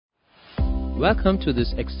Welcome to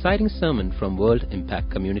this exciting sermon from World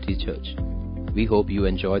Impact Community Church. We hope you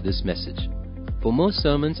enjoy this message. For more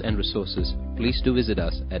sermons and resources, please do visit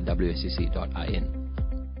us at wscc.in.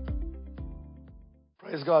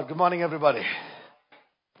 Praise God. Good morning, everybody.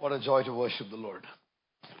 What a joy to worship the Lord.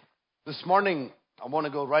 This morning, I want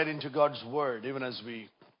to go right into God's Word, even as we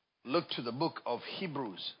look to the book of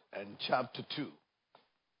Hebrews and chapter 2.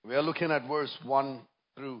 We are looking at verse 1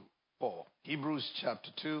 through 4. Hebrews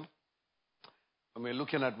chapter 2. And we're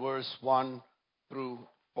looking at verse 1 through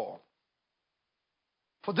 4.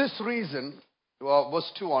 For this reason,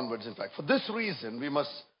 verse 2 onwards, in fact. For this reason, we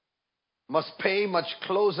must pay much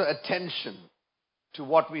closer attention to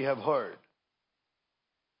what we have heard,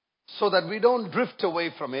 so that we don't drift away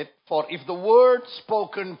from it. For if the word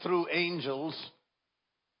spoken through angels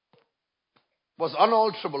was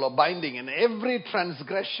unalterable or binding, and every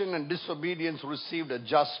transgression and disobedience received a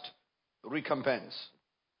just recompense,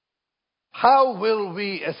 how will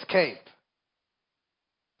we escape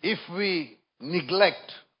if we neglect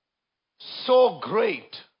so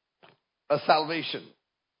great a salvation?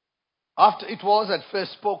 After it was at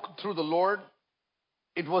first spoken through the Lord,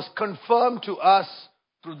 it was confirmed to us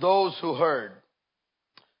through those who heard.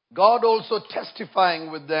 God also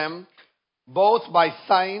testifying with them, both by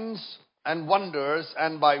signs and wonders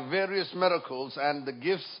and by various miracles and the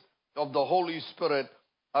gifts of the Holy Spirit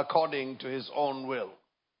according to His own will.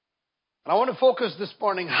 And I want to focus this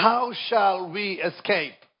morning, how shall we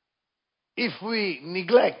escape if we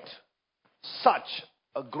neglect such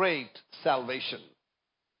a great salvation?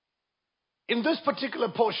 In this particular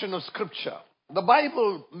portion of Scripture, the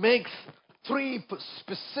Bible makes three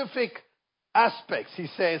specific aspects. He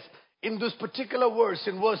says, in this particular verse,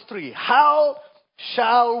 in verse 3, how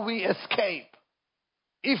shall we escape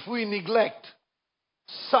if we neglect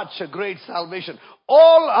such a great salvation?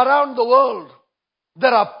 All around the world,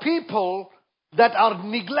 there are people that are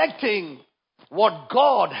neglecting what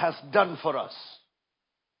God has done for us.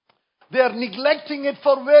 They are neglecting it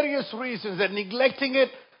for various reasons. They're neglecting it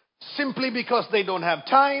simply because they don't have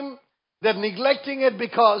time. They're neglecting it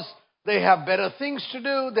because they have better things to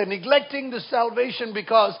do. They're neglecting the salvation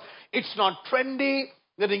because it's not trendy.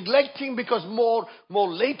 They're neglecting because more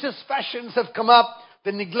latest fashions have come up.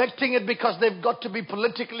 They're neglecting it because they've got to be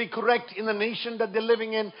politically correct in the nation that they're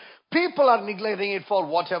living in. People are neglecting it for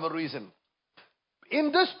whatever reason.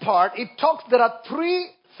 In this part, there are three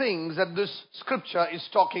things that this scripture is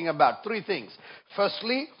talking about. Three things.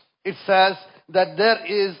 Firstly, it says that there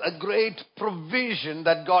is a great provision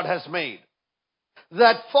that God has made.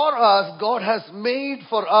 That for us, God has made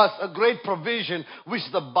for us a great provision which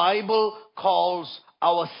the Bible calls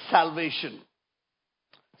our salvation.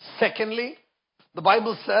 Secondly, the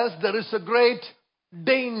Bible says there is a great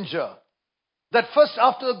danger. That first,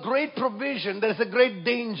 after a great provision, there is a great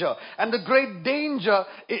danger. And the great danger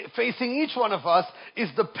facing each one of us is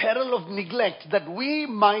the peril of neglect, that we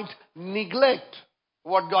might neglect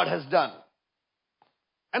what God has done.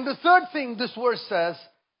 And the third thing this verse says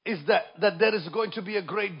is that there is going to be a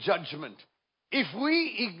great judgment. If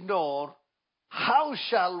we ignore, how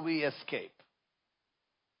shall we escape?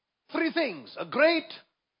 Three things. A great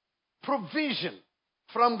provision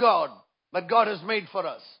from God that God has made for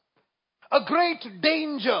us. A great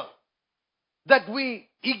danger that we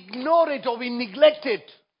ignore it or we neglect it,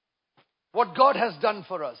 what God has done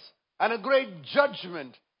for us. And a great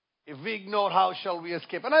judgment if we ignore, how shall we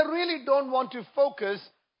escape? And I really don't want to focus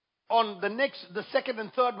on the second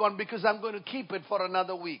and third one, because I'm going to keep it for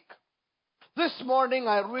another week. This morning,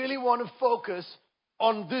 I really want to focus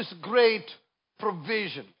on this great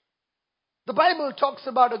provision. The Bible talks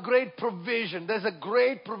about a great provision. There's a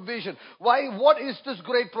great provision. Why? What is this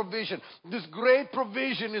great provision? This great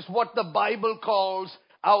provision is what the Bible calls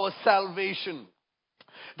our salvation.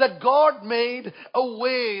 That God made a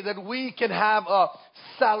way that we can have a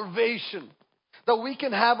salvation. That we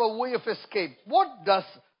can have a way of escape. What does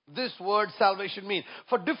this word salvation mean?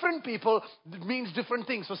 For different people, it means different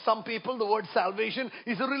things. For some people, the word salvation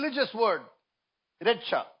is a religious word.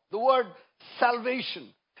 Recha. The word salvation.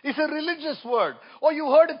 It's a religious word. Or you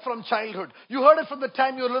heard it from childhood. You heard it from the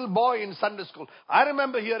time you were a little boy in Sunday school. I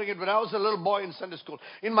remember hearing it when I was a little boy in Sunday school.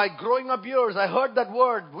 In my growing up years, I heard that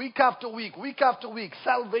word week after week,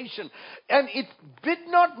 salvation. And it did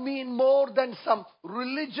not mean more than some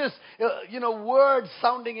religious, words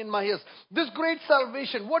sounding in my ears. This great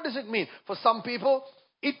salvation, what does it mean? For some people,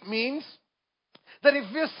 it means that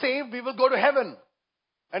if we're saved, we will go to heaven.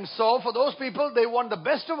 And so for those people, they want the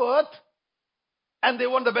best of earth, and they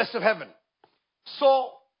want the best of heaven. So,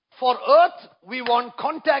 for earth, we want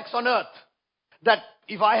contacts on earth. that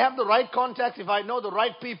if I have the right contacts, if I know the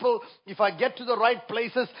right people, if I get to the right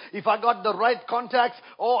places, if I got the right contacts,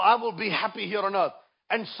 oh, I will be happy here on earth.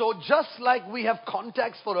 And so just like we have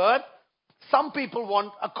contacts for earth, some people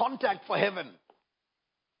want a contact for heaven.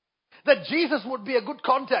 That Jesus would be a good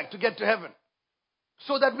contact to get to heaven,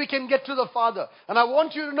 so that we can get to the Father. And I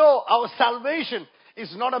want you to know, our salvation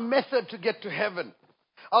is not a method to get to heaven.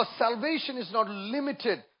 Our salvation is not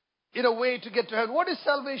limited in a way to get to heaven. What is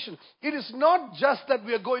salvation? It is not just that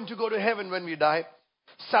we are going to go to heaven when we die.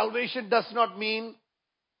 Salvation does not mean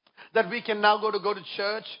that we can now go to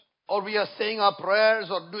church, or we are saying our prayers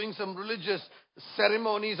or doing some religious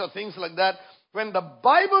ceremonies or things like that. When the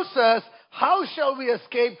Bible says, how shall we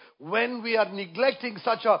escape when we are neglecting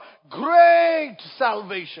such a great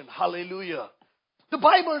salvation? Hallelujah. The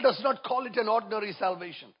Bible does not call it an ordinary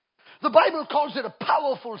salvation. The Bible calls it a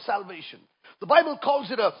powerful salvation. The Bible calls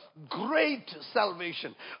it a great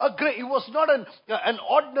salvation. It was not an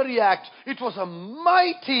ordinary act. It was a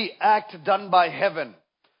mighty act done by heaven.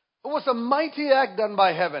 It was a mighty act done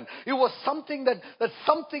by heaven. It was something that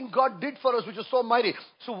something God did for us which is so mighty.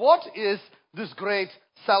 So what is this great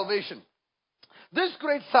salvation? This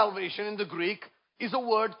great salvation in the Greek is a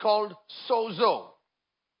word called sozo.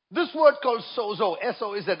 This word called sozo,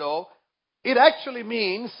 S-O-Z-O, it actually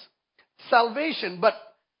means salvation, but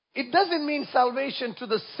it doesn't mean salvation to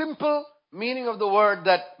the simple meaning of the word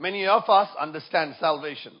that many of us understand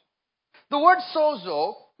salvation. The word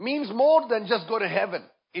sozo means more than just go to heaven.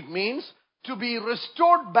 It means to be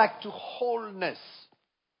restored back to wholeness.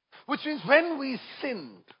 Which means when we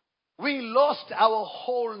sinned, we lost our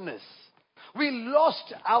wholeness. We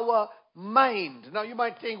lost our mind. Now you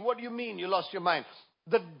might think, what do you mean you lost your mind?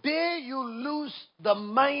 The day you lose the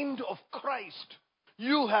mind of Christ,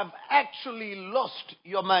 you have actually lost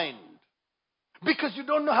your mind. Because you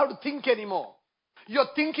don't know how to think anymore. You're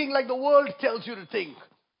thinking like the world tells you to think.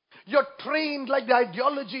 You're trained like the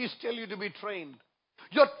ideologies tell you to be trained.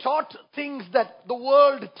 You're taught things that the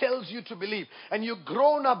world tells you to believe. And you've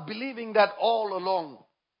grown up believing that all along.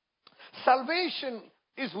 Salvation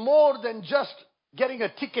is more than just getting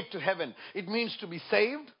a ticket to heaven. It means to be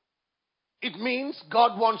saved. It means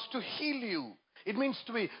God wants to heal you. It means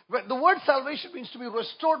the word salvation means to be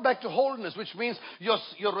restored back to wholeness, which means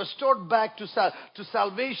you're restored back to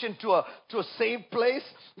salvation, to a saved place.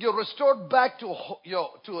 You're restored back to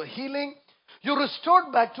a healing. You're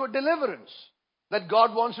restored back to a deliverance, that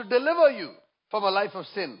God wants to deliver you from a life of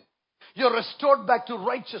sin. You're restored back to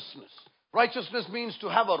righteousness. Righteousness means to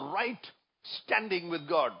have a right standing with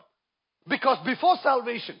God. Because before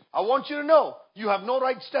salvation, I want you to know, you have no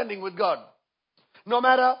right standing with God. No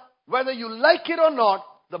matter whether you like it or not,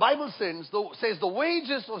 the Bible says the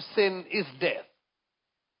wages of sin is death.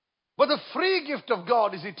 But the free gift of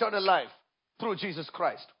God is eternal life through Jesus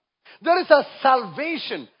Christ. There is a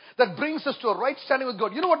salvation that brings us to a right standing with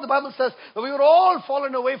God. You know what the Bible says? That we were all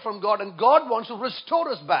fallen away from God, and God wants to restore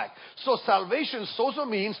us back. So salvation also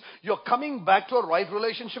means you're coming back to a right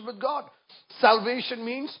relationship with God. Salvation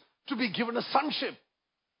means to be given a sonship.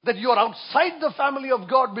 That you're outside the family of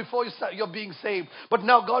God before you're being saved. But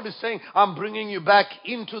now God is saying, I'm bringing you back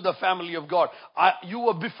into the family of God. You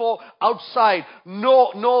were before outside.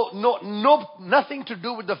 Nothing to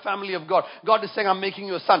do with the family of God. God is saying, I'm making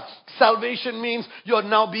you a son. Salvation means you're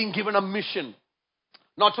now being given a mission.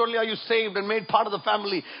 Not only are you saved and made part of the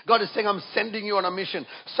family, God is saying, I'm sending you on a mission.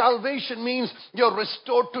 Salvation means you're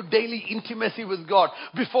restored to daily intimacy with God.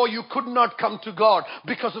 Before you could not come to God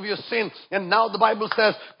because of your sin. And now the Bible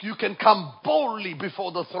says you can come boldly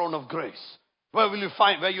before the throne of grace. Where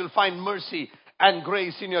you'll find mercy and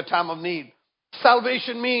grace in your time of need.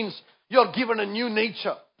 Salvation means you're given a new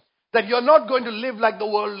nature. That you're not going to live like the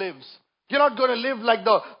world lives. You're not going to live like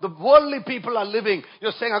the worldly people are living.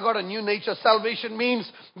 You're saying, I got a new nature. Salvation means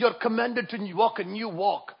you're commanded to walk a new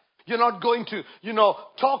walk. You're not going to,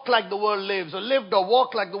 talk like the world lives or live or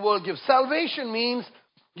walk like the world gives. Salvation means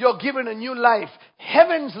you're given a new life.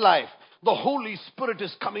 Heaven's life. The Holy Spirit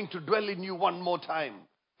is coming to dwell in you one more time.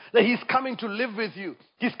 That He's coming to live with you.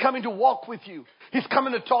 He's coming to walk with you. He's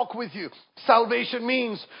coming to talk with you. Salvation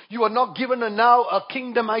means you are not given now a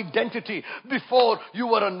kingdom identity. Before you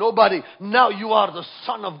were a nobody. Now you are the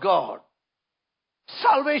Son of God.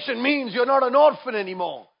 Salvation means you're not an orphan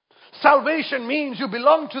anymore. Salvation means you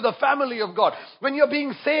belong to the family of God. When you're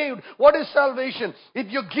being saved, what is salvation?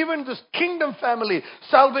 If you're given this kingdom family,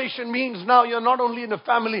 salvation means now you're not only in a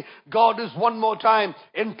family, God is one more time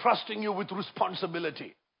entrusting you with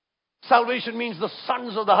responsibility. Salvation means the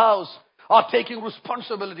sons of the house are taking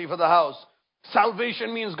responsibility for the house.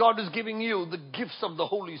 Salvation means God is giving you the gifts of the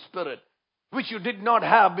Holy Spirit. which you did not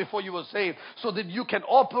have before you were saved, so that you can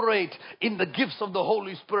operate in the gifts of the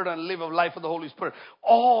Holy Spirit and live a life of the Holy Spirit.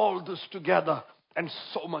 All this together and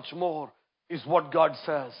so much more is what God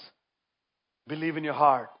says. Believe in your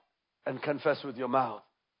heart and confess with your mouth,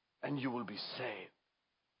 and you will be saved.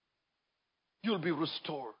 You'll be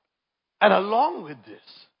restored. And along with this,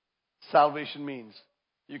 salvation means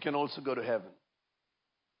you can also go to heaven.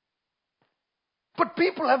 But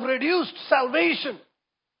people have reduced salvation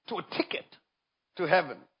to a ticket to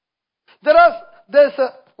heaven.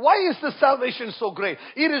 Why is the salvation so great?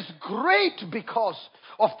 It is great because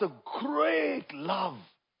of the great love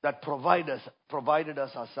that provided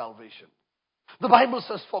us our salvation. The Bible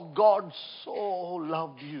says, for God so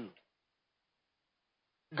loved you.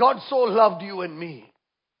 God so loved you and me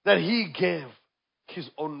that He gave His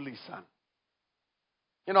only Son.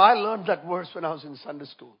 You know, I learned that verse when I was in Sunday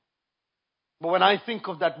school. But when I think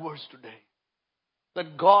of that verse today,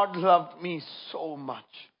 that God loved me so much,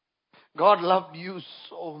 God loved you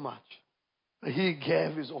so much, that He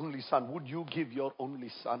gave His only Son. Would you give your only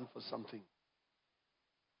son for something?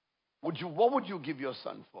 What would you give your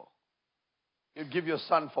son for? You'd give your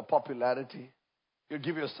son for popularity. You'd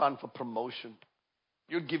give your son for promotion.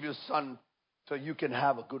 You'd give your son so you can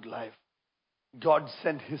have a good life. God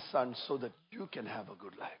sent His Son so that you can have a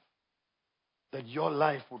good life. That your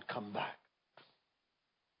life would come back.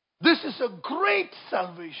 This is a great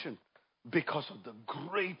salvation because of the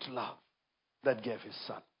great love that gave His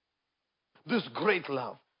Son. This great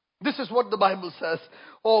love. This is what the Bible says.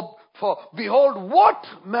 Oh, for behold, what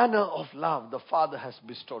manner of love the Father has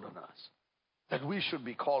bestowed on us, that we should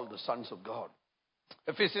be called the sons of God.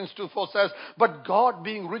 Ephesians 2:4 says, but God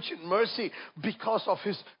being rich in mercy because of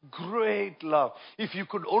His great love. If you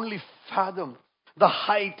could only fathom the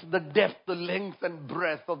height, the depth, the length and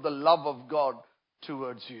breadth of the love of God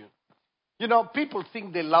towards you. You know, people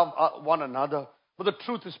think they love one another, but the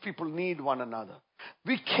truth is people need one another.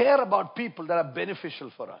 We care about people that are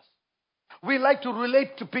beneficial for us. We like to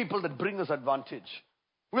relate to people that bring us advantage.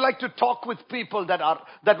 We like to talk with people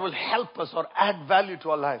that will help us or add value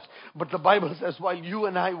to our lives. But the Bible says, while you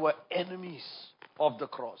and I were enemies of the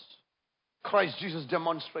cross, Christ Jesus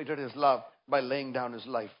demonstrated His love by laying down His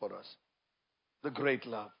life for us. The great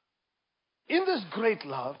love. In this great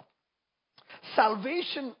love,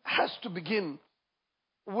 salvation has to begin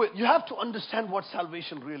with, you have to understand what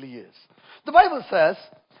salvation really is. The Bible says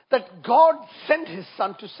that God sent His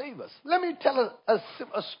Son to save us. Let me tell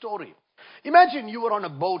a story. Imagine you were on a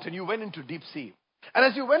boat and you went into deep sea. And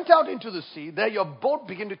as you went out into the sea, there your boat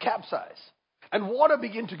began to capsize. And water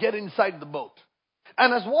began to get inside the boat.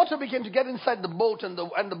 And as water began to get inside the boat and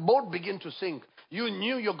the boat began to sink, you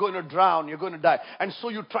knew you're going to drown, you're going to die. And so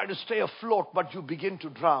you try to stay afloat, but you begin to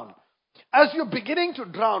drown. As you're beginning to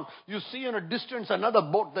drown, you see in a distance another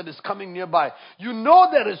boat that is coming nearby. You know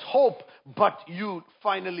there is hope, but you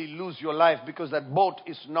finally lose your life because that boat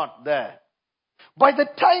is not there. By the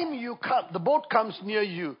time the boat comes near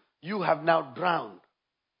you, you have now drowned.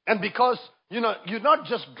 And because, you're not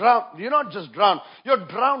just drowned, you're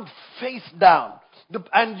drowned face down.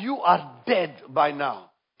 And you are dead by now.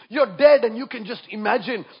 You're dead and you can just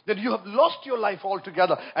imagine that you have lost your life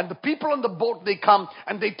altogether. And the people on the boat, they come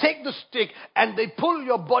and they take the stick and they pull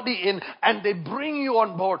your body in and they bring you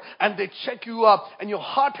on board and they check you up and your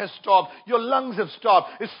heart has stopped. Your lungs have stopped.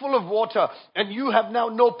 It's full of water and you have now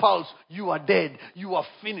no pulse. You are dead. You are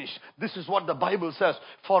finished. This is what the Bible says.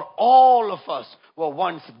 For all of us were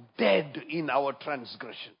once dead in our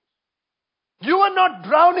transgression. You are not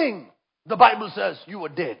drowning. The Bible says you were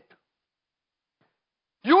dead.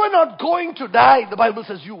 You were not going to die. The Bible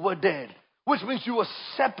says you were dead, which means you were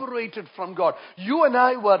separated from God. You and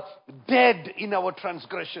I were dead in our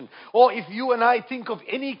transgression. Or if you and I think of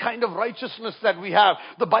any kind of righteousness that we have,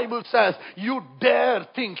 the Bible says you dare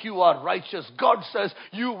think you are righteous. God says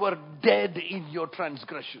you were dead in your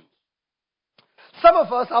transgression. Some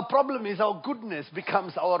of us, our problem is our goodness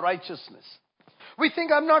becomes our righteousness. We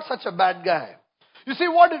think I'm not such a bad guy. You see,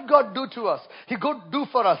 what did God do to us? He could do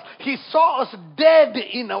for us. He saw us dead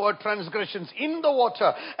in our transgressions in the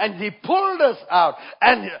water and He pulled us out.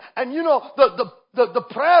 And the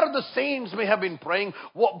prayer the saints may have been praying,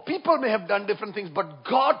 people may have done different things, but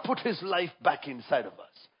God put His life back inside of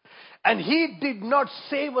us. And He did not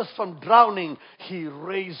save us from drowning. He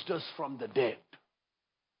raised us from the dead.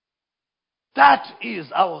 That is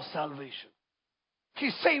our salvation.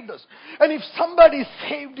 He saved us. And if somebody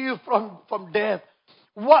saved you from death,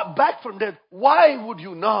 back from death, why would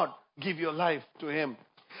you not give your life to Him?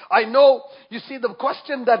 I know, you see, the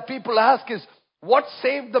question that people ask is, what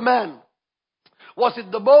saved the man? Was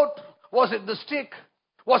it the boat? Was it the stick?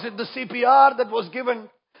 Was it the CPR that was given?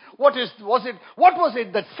 What was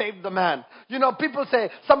it that saved the man? You know, some people say,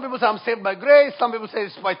 I'm saved by grace. Some people say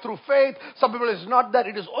it's through faith. Some people say it's not that.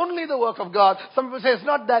 It is only the work of God. Some people say it's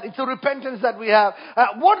not that. It's a repentance that we have.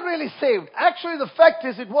 What really saved? Actually, the fact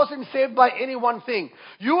is it wasn't saved by any one thing.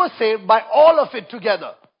 You were saved by all of it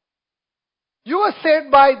together. You were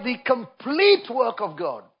saved by the complete work of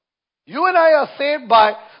God. You and I are saved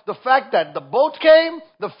by the fact that the boat came,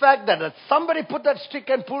 the fact that somebody put that stick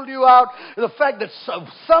and pulled you out, the fact that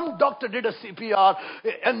some doctor did a CPR,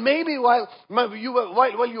 and maybe while you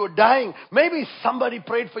were dying, maybe somebody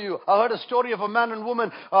prayed for you. I heard a story of a man and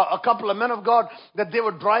woman, a couple of men of God, that they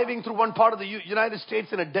were driving through one part of the United States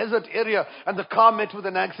in a desert area, and the car met with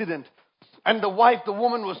an accident. And the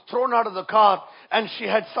woman was thrown out of the car, and she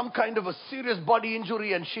had some kind of a serious body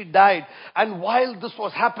injury, and she died. And while this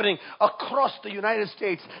was happening across the United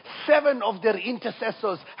States, 7 of their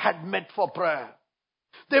intercessors had met for prayer.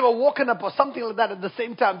 They were woken up or something like that at the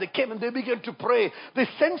same time. They came and they began to pray. They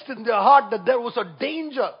sensed in their heart that there was a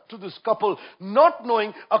danger to this couple, not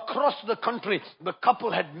knowing across the country the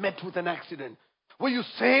couple had met with an accident. Were you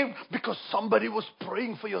saved because somebody was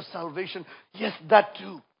praying for your salvation? Yes, that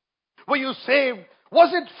too. Were you saved?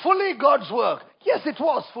 Was it fully God's work? Yes, it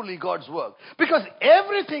was fully God's work. Because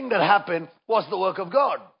everything that happened was the work of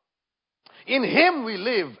God. In Him we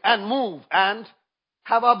live and move and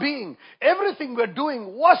have our being. Everything we're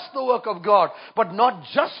doing was the work of God, but not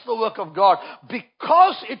just the work of God.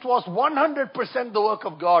 Because it was 100% the work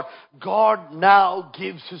of God, God now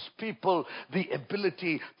gives His people the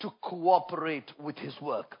ability to cooperate with His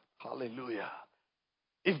work. Hallelujah.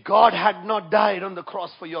 If God had not died on the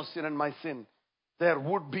cross for your sin and my sin, there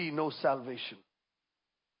would be no salvation.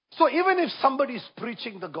 So even if somebody is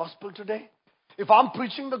preaching the gospel today, if I'm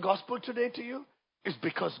preaching the gospel today to you, it's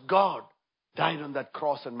because God died on that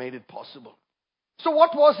cross and made it possible. So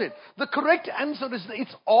what was it? The correct answer is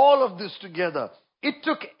it's all of this together. It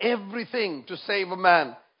took everything to save a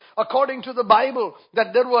man. According to the Bible,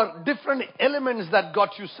 that there were different elements that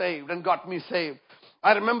got you saved and got me saved.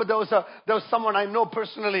 I remember there was someone I know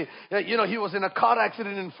personally, he was in a car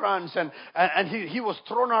accident in France and he was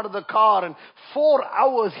thrown out of the car, and 4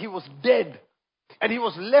 hours he was dead. And he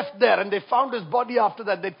was left there, and they found his body after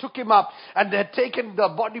that. They took him up and they had taken the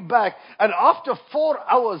body back. And after 4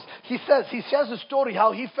 hours, he shares a story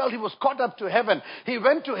how he felt he was caught up to heaven. He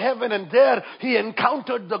went to heaven, and there he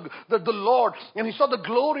encountered the Lord, and he saw the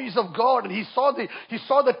glories of God, and he saw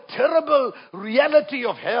the terrible reality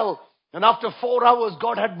of hell. And after 4 hours,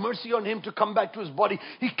 God had mercy on him to come back to his body.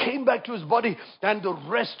 He came back to his body, and the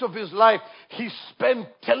rest of his life he spent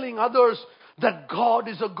telling others that God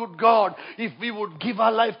is a good God. If we would give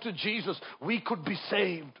our life to Jesus, we could be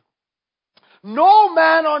saved. No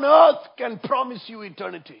man on earth can promise you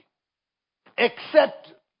eternity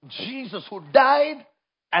except Jesus, who died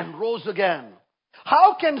and rose again.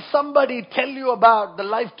 How can somebody tell you about the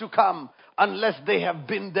life to come unless they have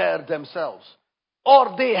been there themselves?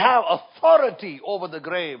 Or they have authority over the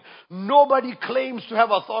grave. Nobody claims to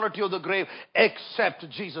have authority over the grave except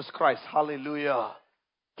Jesus Christ. Hallelujah.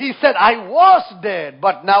 He said, I was dead,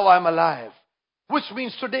 but now I'm alive. Which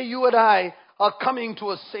means today you and I are coming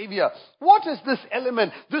to a Savior. What is this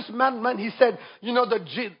element? This man, he said, he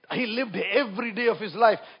lived every day of his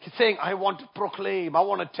life. He's saying, I want to proclaim, I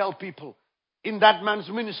want to tell people. In that man's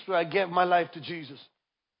ministry, I gave my life to Jesus.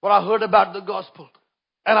 But I heard about the gospel.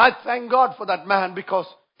 And I thank God for that man, because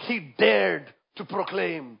he dared to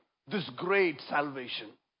proclaim this great salvation.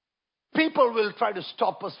 People will try to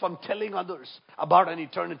stop us from telling others about an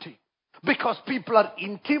eternity, because people are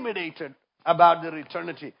intimidated about their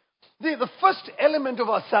eternity. The first element of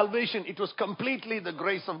our salvation, it was completely the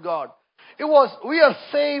grace of God. We are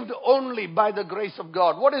saved only by the grace of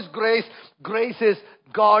God. What is grace? Grace is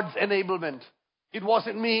God's enablement. It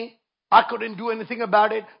wasn't me. I couldn't do anything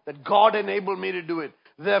about it. That God enabled me to do it.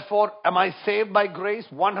 Therefore, am I saved by grace?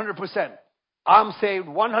 100%. I'm saved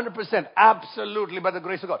 100%, absolutely by the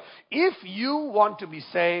grace of God. If you want to be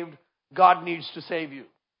saved, God needs to save you.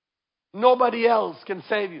 Nobody else can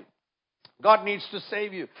save you. God needs to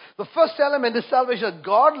save you. The first element is salvation.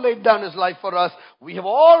 God laid down His life for us. We have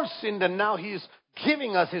all sinned, and now He is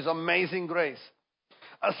giving us His amazing grace.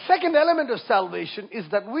 A second element of salvation is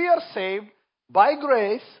that we are saved by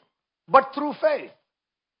grace, but through faith.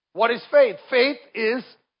 What is faith? Faith is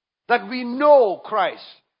that we know Christ,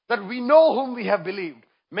 that we know whom we have believed.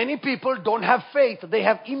 Many people don't have faith. They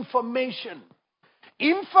have information.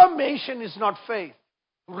 Information is not faith.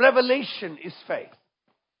 Revelation is faith.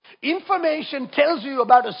 Information tells you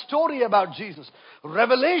about a story about Jesus.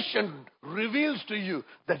 Revelation reveals to you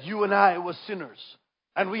that you and I were sinners,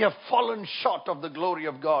 and we have fallen short of the glory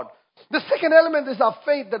of God. The second element is our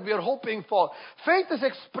faith that we are hoping for. Faith is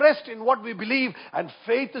expressed in what we believe, and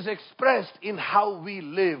faith is expressed in how we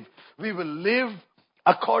live. We will live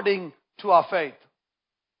according to our faith.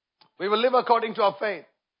 We will live according to our faith.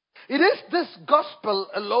 It is this gospel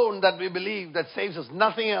alone that we believe that saves us,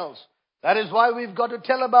 nothing else. That is why we've got to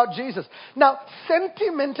tell about Jesus. Now,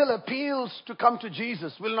 sentimental appeals to come to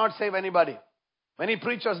Jesus will not save anybody. Many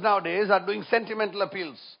preachers nowadays are doing sentimental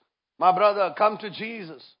appeals. My brother, come to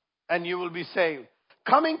Jesus and you will be saved.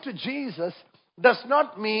 Coming to Jesus does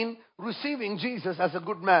not mean receiving Jesus as a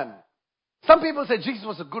good man. Some people say Jesus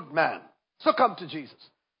was a good man, so come to Jesus.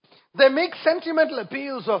 They make sentimental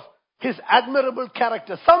appeals of his admirable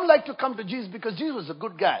character. Some like to come to Jesus because Jesus was a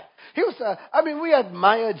good guy. We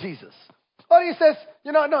admire Jesus. Or he says,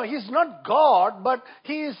 no, he's not God, but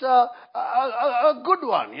he's a good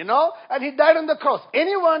one, and he died on the cross.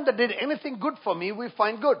 Anyone that did anything good for me, we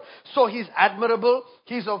find good. So he's admirable.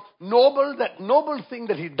 He's of that noble thing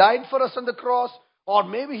that he died for us on the cross, or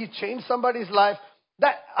maybe he changed somebody's life.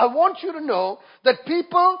 That I want you to know that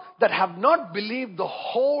people that have not believed the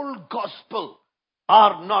whole gospel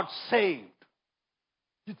are not saved.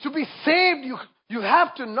 To be saved, you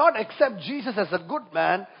have to not accept Jesus as a good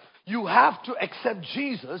man. You have to accept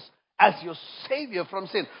Jesus as your Savior from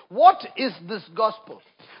sin. What is this gospel?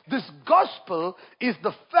 This gospel is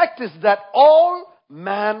the fact is that all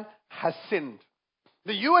man has sinned.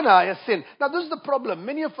 You and I have sinned. Now this is the problem.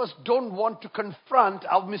 Many of us don't want to confront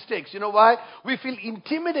our mistakes. You know why? We feel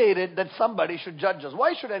intimidated that somebody should judge us.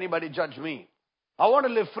 Why should anybody judge me? I want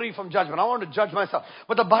to live free from judgment. I want to judge myself.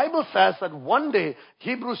 But the Bible says that one day,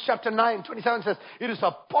 Hebrews chapter 9:27 says, it is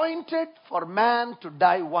appointed for man to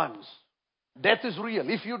die once. Death is real.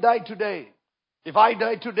 If you die today, if I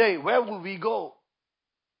die today, where will we go?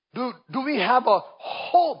 Do we have a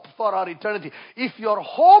hope for our eternity? If your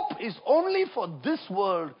hope is only for this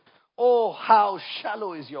world, oh, how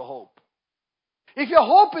shallow is your hope. If your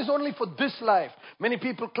hope is only for this life, many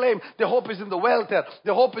people claim their hope is in the wealth,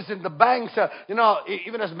 their hope is in the banks.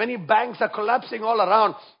 Even as many banks are collapsing all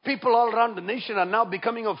around, people all around the nation are now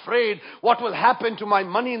becoming afraid. What will happen to my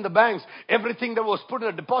money in the banks? Everything that was put in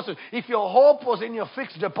a deposit. If your hope was in your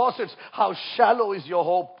fixed deposits, how shallow is your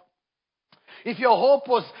hope? If your hope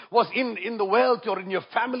was in the wealth or in your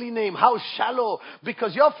family name, how shallow,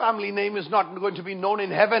 because your family name is not going to be known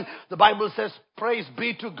in heaven. The Bible says, praise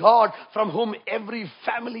be to God from whom every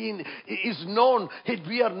family is known.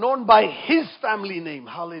 We are known by His family name.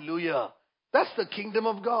 Hallelujah. That's the kingdom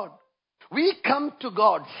of God. We come to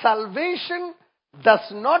God. Salvation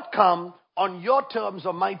does not come on your terms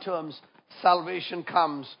or my terms. Salvation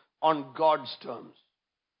comes on God's terms.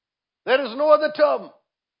 There is no other term.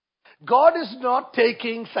 God is not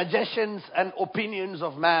taking suggestions and opinions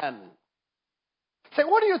of man. Say,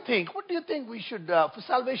 what do you think? What do you think we should, for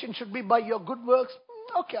salvation should be by your good works?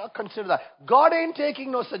 Okay, I'll consider that. God ain't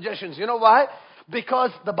taking no suggestions. You know why? Because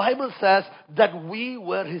the Bible says that we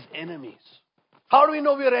were His enemies. How do we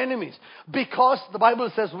know we are enemies? Because the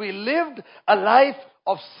Bible says we lived a life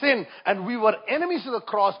of sin and we were enemies of the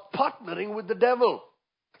cross, partnering with the devil.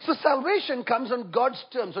 So salvation comes on God's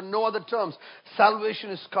terms, on no other terms. Salvation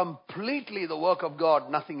is completely the work of God,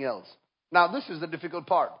 nothing else. Now, this is the difficult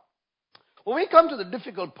part. When we come to the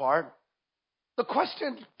difficult part, the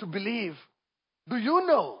question to believe, do you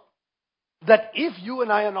know that if you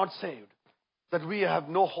and I are not saved, that we have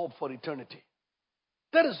no hope for eternity?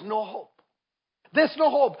 There is no hope. There's no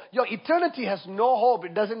hope. Your eternity has no hope.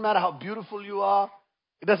 It doesn't matter how beautiful you are.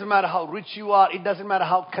 It doesn't matter how rich you are. It doesn't matter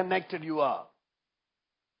how connected you are.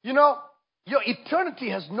 Your eternity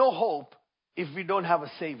has no hope if we don't have a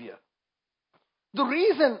Savior. The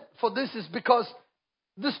reason for this is because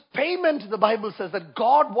this payment, the Bible says that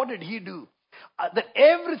God, what did He do? That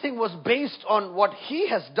everything was based on what He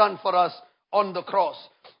has done for us on the cross.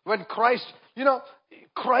 When Christ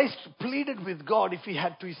pleaded with God if He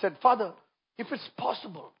had to. He said, Father, if it's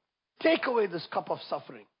possible, take away this cup of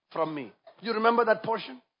suffering from me. You remember that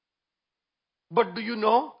portion? But do you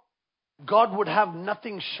know? God would have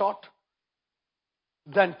nothing short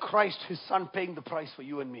than Christ, His Son, paying the price for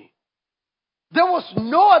you and me. There was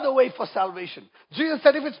no other way for salvation. Jesus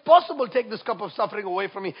said, if it's possible, take this cup of suffering away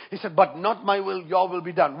from me. He said, but not my will, your will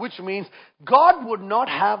be done. Which means God would not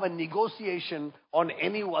have a negotiation on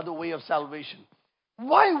any other way of salvation.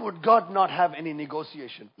 Why would God not have any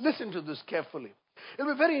negotiation? Listen to this carefully.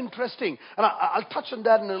 It'll be very interesting. And I'll touch on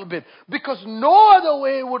that in a little bit. Because no other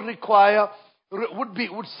way would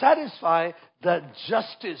satisfy the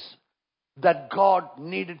justice that God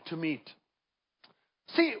needed to meet.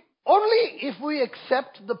 See, only if we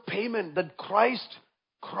accept the payment that Christ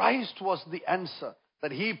was the answer,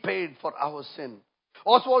 that He paid for our sin.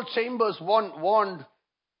 Oswald Chambers warned.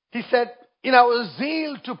 He said, in our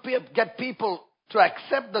zeal to get people to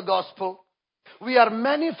accept the gospel, we are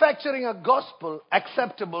manufacturing a gospel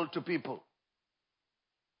acceptable to people.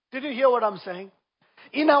 Did you hear what I'm saying?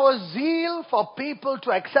 In our zeal for people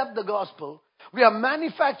to accept the gospel, we are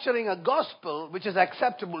manufacturing a gospel which is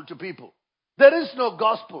acceptable to people. There is no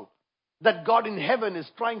gospel that God in heaven is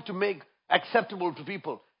trying to make acceptable to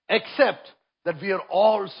people, except that we are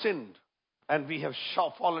all sinned and we have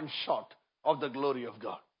fallen short of the glory of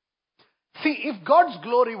God. See, if God's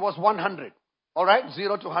glory was 100, all right,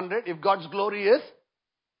 0 to 100, if God's glory is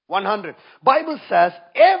 100, Bible says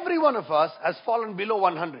every one of us has fallen below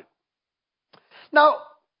 100. Now,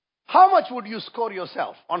 how much would you score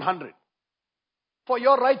yourself on 100? For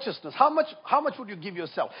your righteousness, how much would you give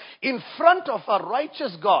yourself? In front of a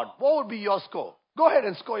righteous God, what would be your score? Go ahead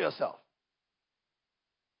and score yourself.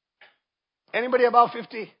 Anybody above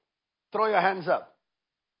 50? Throw your hands up.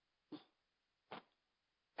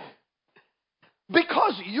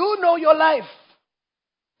 Because you know your life.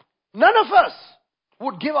 None of us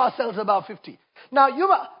would give ourselves above 50. Now,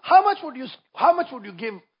 how much would you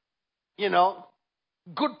give,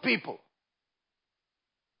 good people?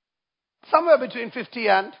 Somewhere between 50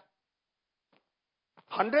 and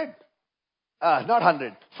 100. Not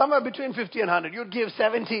 100. Somewhere between 50 and 100. You'd give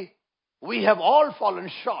 70. We have all fallen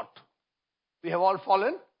short. We have all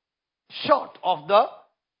fallen short of the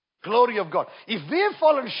glory of God. If we have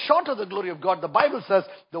fallen short of the glory of God, the Bible says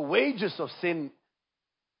the wages of sin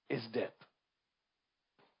is death.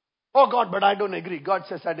 Oh God, but I don't agree. God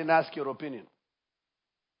says, I didn't ask your opinion.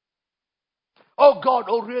 Oh God,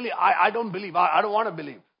 oh really? I don't believe. I don't want to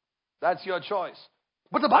believe. That's your choice.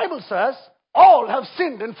 But the Bible says, all have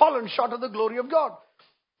sinned and fallen short of the glory of God.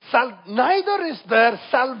 Neither is there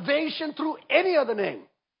salvation through any other name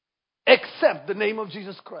except the name of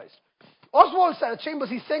Jesus Christ. Oswald Chambers,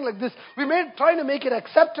 he's saying like this, trying to make it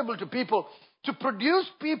acceptable to people, to produce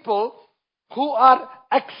people who are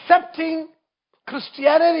accepting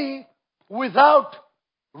Christianity without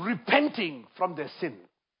repenting from their sin.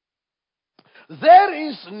 There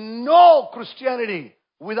is no Christianity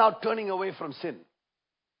without turning away from sin.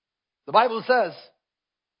 The Bible says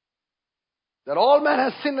that all men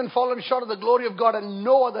have sinned and fallen short of the glory of God and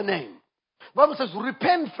no other name. The Bible says,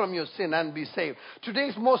 repent from your sin and be saved.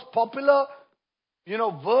 Today's most popular,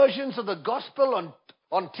 versions of the gospel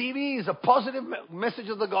on TV is a positive message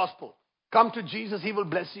of the gospel. Come to Jesus, He will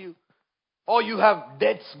bless you. Or you have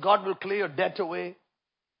debts, God will clear your debt away.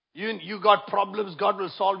 You got problems, God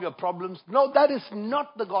will solve your problems. No, that is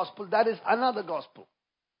not the gospel. That is another gospel.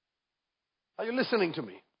 Are you listening to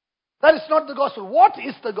me? That is not the gospel. What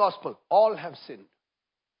is the gospel? All have sinned.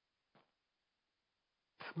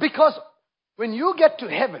 Because when you get to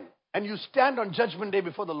heaven and you stand on judgment day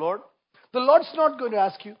before the Lord's not going to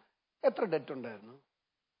ask you, etra debt undayirunnu.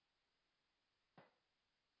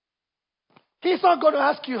 He's not going to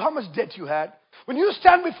ask you how much debt you had. When you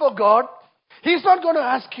stand before God, He's not going to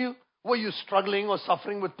ask you, were you struggling or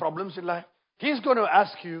suffering with problems in life? He's going to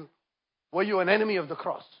ask you, were you an enemy of the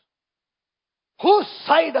cross? Whose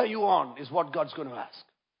side are you on is what God's going to ask.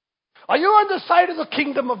 Are you on the side of the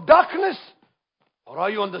kingdom of darkness? Or are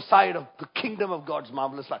you on the side of the kingdom of God's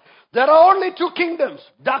marvelous light? There are only two kingdoms,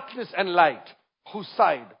 darkness and light. Whose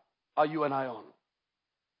side are you and I on?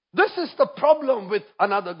 This is the problem with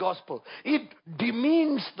another gospel. It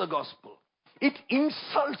demeans the gospel. It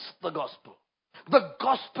insults the gospel. The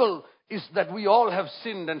gospel is that we all have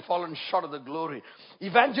sinned and fallen short of the glory.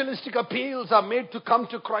 Evangelistic appeals are made to come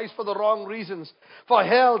to Christ for the wrong reasons. For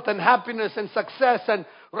health and happiness and success and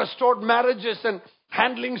restored marriages and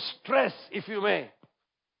handling stress, if you may.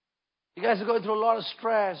 You guys are going through a lot of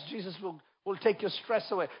stress. Jesus will take your stress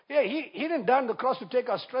away. Yeah, he didn't die on the cross to take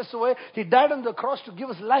our stress away. He died on the cross to give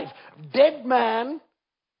us life. Dead man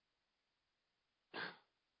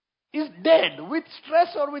is dead with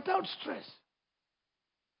stress or without stress.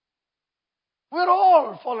 We're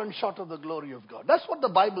all fallen short of the glory of God. That's what the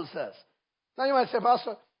Bible says. Now you might say,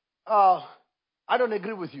 Pastor, I don't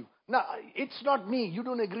agree with you. Now, it's not me. You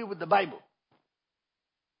don't agree with the Bible.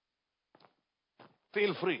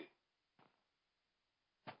 Feel free.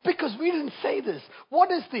 Because we didn't say this. What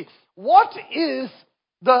is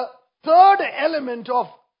the third element of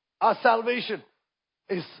our salvation?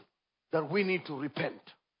 Is that we need to repent.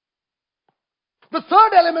 The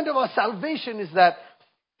third element of our salvation is that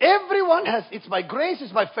everyone it's by grace,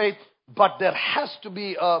 it's by faith, but there has to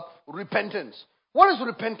be a repentance. What is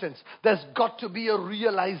repentance? There's got to be a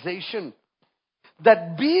realization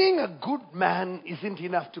that being a good man isn't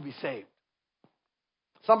enough to be saved.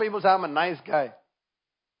 Some people say, I'm a nice guy.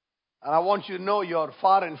 And I want you to know you're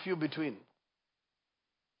far and few between.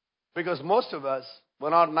 Because most of us, we're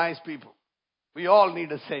not nice people. We all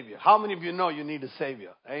need a Savior. How many of you know you need a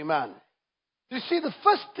Savior? Amen. You see, the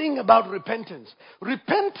first thing about repentance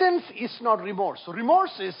is not remorse.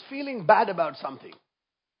 Remorse is feeling bad about something.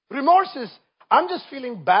 Remorse is, I'm just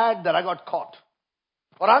feeling bad that I got caught.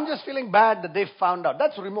 Or I'm just feeling bad that they found out.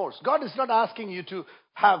 That's remorse. God is not asking you to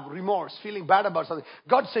have remorse, feeling bad about something.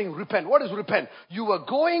 God's saying repent. What is repent? You were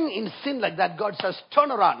going in sin like that. God says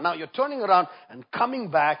turn around. Now you're turning around and coming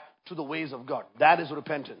back to the ways of God. That is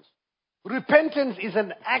repentance. Repentance is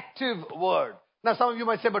an active word. Now some of you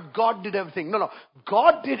might say, but God did everything. No.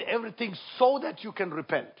 God did everything so that you can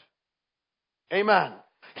repent. Amen.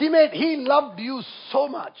 He loved you so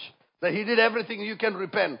much that He did everything you can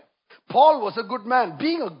repent. Paul was a good man.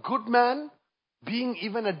 Being a good man, being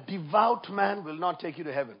even a devout man will not take you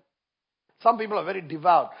to heaven. Some people are very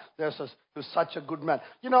devout. They're such a good man.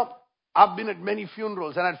 You know, I've been at many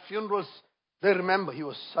funerals, and at funerals, they remember he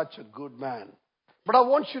was such a good man. But I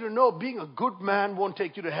want you to know, being a good man won't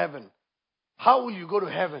take you to heaven. How will you go to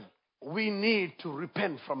heaven? We need to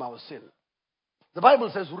repent from our sin. The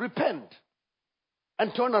Bible says repent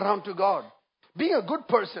and turn around to God. Being a good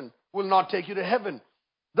person will not take you to heaven.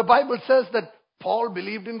 The Bible says that Paul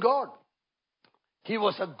believed in God. He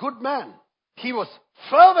was a good man. He was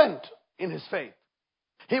fervent in his faith.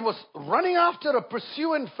 He was running after a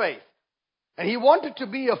pursuant faith. And he wanted to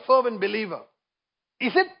be a fervent believer.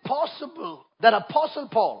 Is it possible that Apostle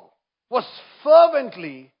Paul was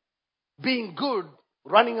fervently being good,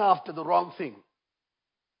 running after the wrong thing?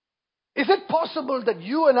 Is it possible that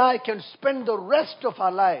you and I can spend the rest of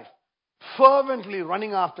our life fervently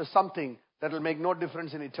running after something that will make no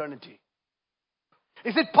difference in eternity?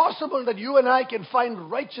 Is it possible that you and I can find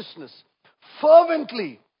righteousness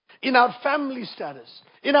fervently in our family status,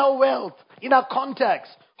 in our wealth, in our contacts?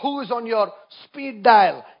 Who is on your speed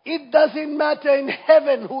dial? It doesn't matter in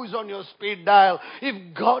heaven who is on your speed dial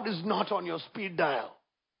if God is not on your speed dial.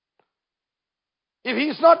 If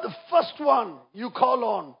He's not the first one you call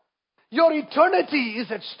on, your eternity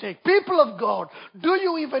is at stake. People of God, do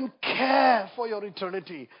you even care for your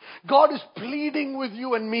eternity? God is pleading with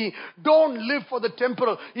you and me. Don't live for the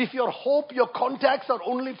temporal. If your hope, your contacts are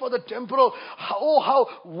only for the temporal, how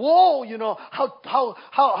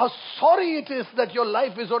sorry it is that your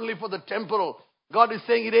life is only for the temporal. God is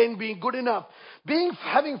saying it ain't being good enough.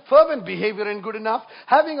 Having fervent behavior ain't good enough.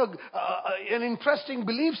 Having an interesting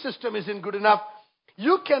belief system isn't good enough.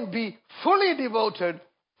 You can be fully devoted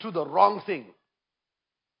to the wrong thing.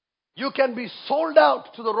 You can be sold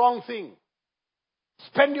out to the wrong thing.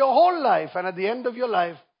 Spend your whole life, and at the end of your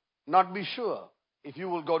life, not be sure if you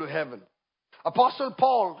will go to heaven. Apostle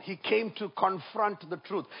Paul, he came to confront the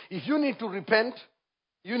truth. If you need to repent,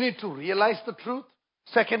 you need to realize the truth.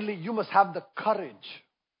 Secondly, you must have the courage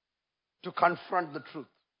to confront the truth.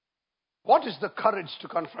 What is the courage to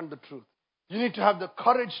confront the truth? You need to have the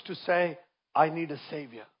courage to say, I need a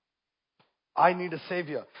Savior. I need a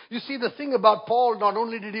Savior. You see, the thing about Paul, not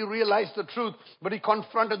only did he realize the truth, but he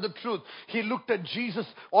confronted the truth. He looked at Jesus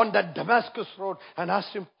on that Damascus road and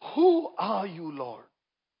asked Him, who are you, Lord?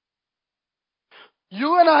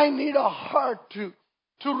 You and I need a heart to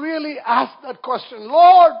really ask that question.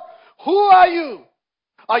 Lord, who are you?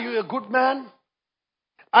 Are you a good man?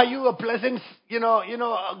 Are you a pleasant,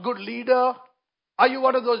 a good leader? Are you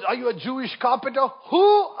one of those? Are you a Jewish carpenter? Who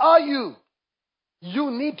are you?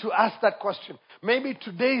 You need to ask that question. Maybe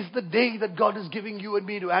today is the day that God is giving you and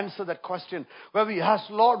me to answer that question. Where we ask,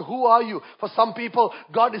 Lord, who are you? For some people,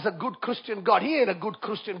 God is a good Christian God. He ain't a good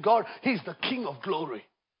Christian God. He's the King of glory.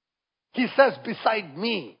 He says, beside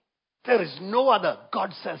me, there is no other.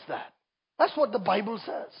 God says that. That's what the Bible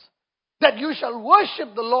says. That you shall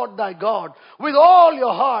worship the Lord thy God with all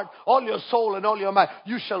your heart, all your soul, and all your mind.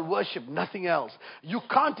 You shall worship nothing else. You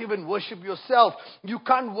can't even worship yourself. You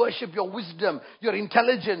can't worship your wisdom, your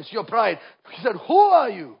intelligence, your pride. He said, who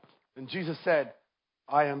are you? And Jesus said,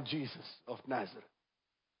 I am Jesus of Nazareth,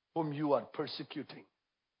 whom you are persecuting.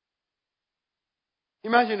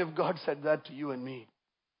 Imagine if God said that to you and me.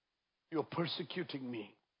 You're persecuting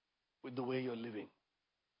me with the way you're living.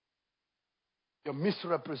 You're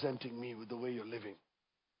misrepresenting me with the way you're living.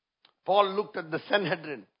 Paul looked at the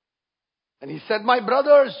Sanhedrin and he said, my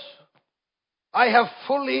brothers, I have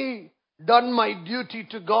fully done my duty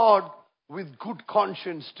to God with good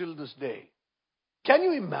conscience till this day. Can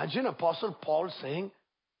you imagine Apostle Paul saying,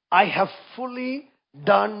 I have fully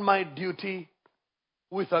done my duty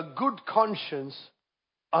with a good conscience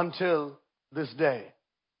until this day?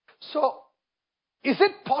 So, is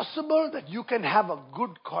it possible that you can have a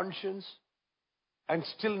good conscience and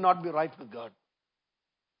still not be right with God?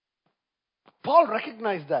 Paul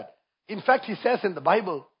recognized that. In fact, he says in the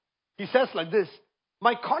Bible He says like this,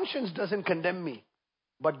 my conscience doesn't condemn me,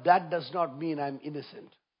 but that does not mean I'm innocent.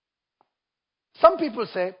 Some people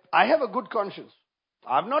say, I have a good conscience.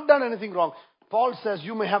 I've not done anything wrong. Paul says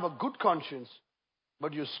you may have a good conscience,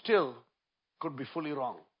 but you still could be fully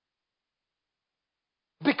wrong.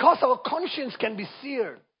 Because our conscience can be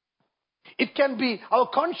seared. Our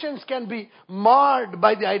conscience can be marred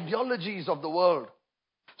by the ideologies of the world.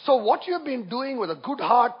 So what you've been doing with a good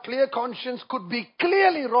heart, clear conscience could be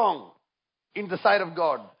clearly wrong in the sight of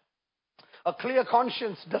God. A clear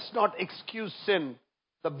conscience does not excuse sin.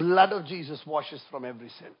 The blood of Jesus washes from every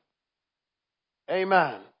sin.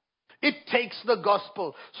 Amen. It takes the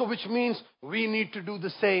gospel. So which means we need to do the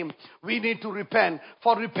same. We need to repent.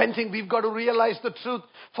 For repenting, we've got to realize the truth.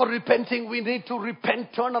 For repenting, we need to repent,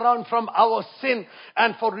 turn around from our sin.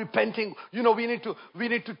 And for repenting, we need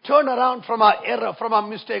to turn around from our error, from our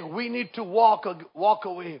mistake. We need to walk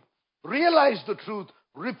away. Realize the truth.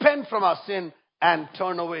 Repent from our sin and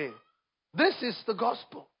turn away. This is the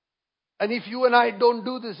gospel. And if you and I don't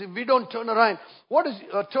do this, if we don't turn around, what is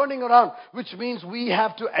turning around? Which means we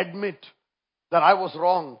have to admit that I was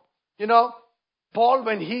wrong. Paul,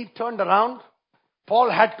 when he turned around,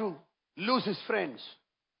 Paul had to lose his friends.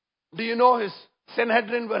 Do you know his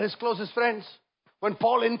Sanhedrin were his closest friends? When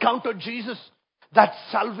Paul encountered Jesus, that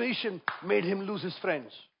salvation made him lose his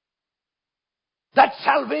friends. That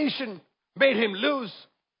salvation made him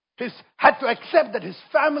had to accept that his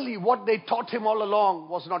family, what they taught him all along,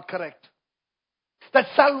 was not correct. That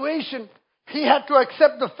salvation, he had to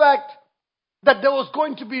accept the fact that there was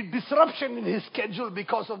going to be disruption in his schedule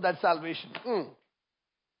because of that salvation.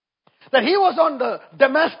 That he was on the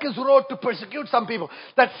Damascus road to persecute some people.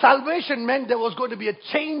 That salvation meant there was going to be a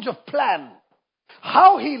change of plan.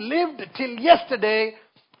 How he lived till yesterday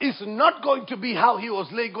is not going to be how he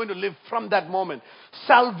was going to live from that moment.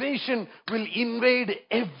 Salvation will invade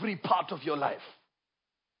every part of your life.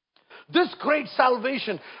 This great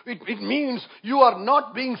salvation, it means you are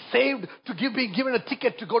not being saved to be given a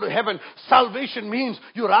ticket to go to heaven. Salvation means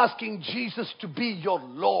you're asking Jesus to be your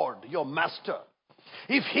Lord, your Master.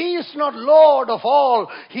 If He is not Lord of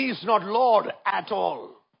all, He is not Lord at all.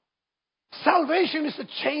 Salvation is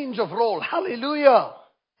a change of role. Hallelujah.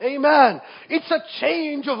 Amen. It's a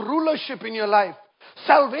change of rulership in your life.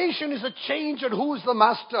 Salvation is a change in who is the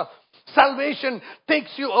master. Salvation takes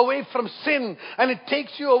you away from sin and it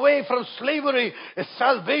takes you away from slavery.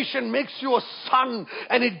 Salvation makes you a son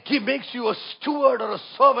and it makes you a steward or a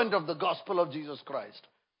servant of the gospel of Jesus Christ.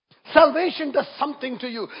 Salvation does something to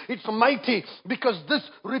you. It's mighty because this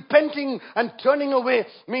repenting and turning away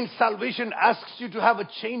means salvation asks you to have a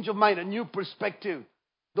change of mind, a new perspective.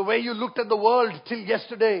 The way you looked at the world till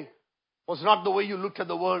yesterday was not the way you looked at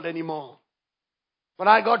the world anymore. When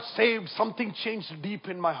I got saved, something changed deep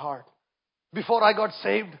in my heart. Before I got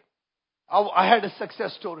saved, I had a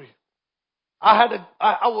success story. I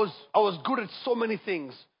was good at so many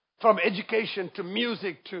things, from education to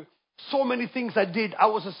music to so many things I did. I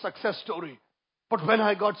was a success story. But when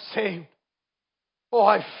I got saved,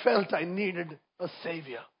 I felt I needed a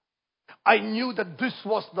savior. I knew that this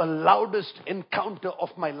was the loudest encounter of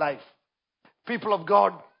my life. People of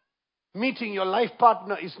God, meeting your life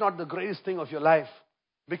partner is not the greatest thing of your life,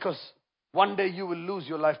 because one day you will lose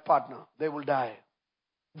your life partner. They will die.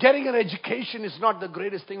 Getting an education is not the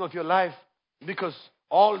greatest thing of your life, because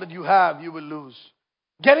all that you have, you will lose.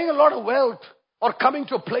 Getting a lot of wealth or coming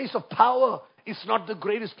to a place of power is not the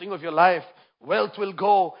greatest thing of your life. Wealth will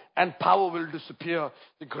go and power will disappear.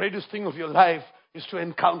 The greatest thing of your life is to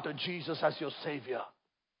encounter Jesus as your Savior.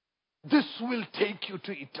 This will take you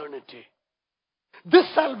to eternity. This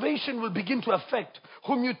salvation will begin to affect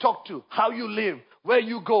whom you talk to, how you live, where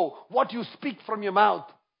you go, what you speak from your mouth.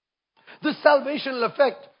 This salvation will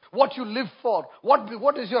affect what you live for,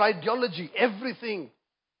 what is your ideology, everything.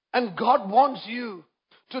 And God wants you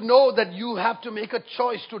to know that you have to make a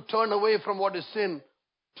choice to turn away from what is sin,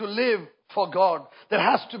 to live for God. There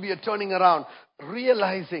has to be a turning around,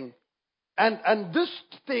 realizing. And this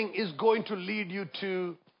thing is going to lead you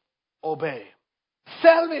to obey.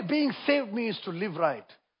 Being saved means to live right,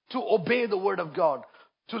 to obey the word of God,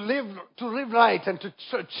 to live right and to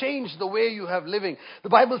change the way you have living. The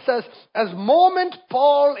Bible says, as moment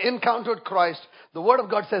Paul encountered Christ, the word of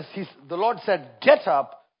God says, the Lord said, get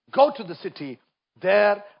up, go to the city,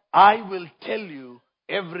 there I will tell you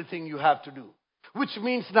everything you have to do. Which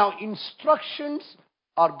means now instructions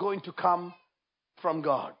are going to come from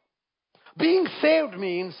God. Being saved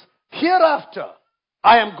means hereafter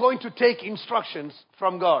I am going to take instructions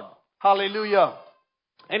from God. Hallelujah.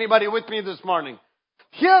 Anybody with me this morning?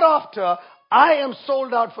 Hereafter I am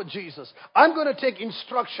sold out for Jesus. I'm going to take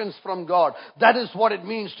instructions from God. That is what it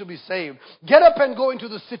means to be saved. Get up and go into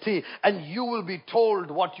the city and you will be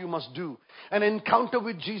told what you must do. An encounter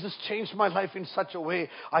with Jesus changed my life in such a way.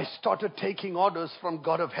 I started taking orders from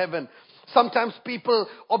God of heaven. Sometimes people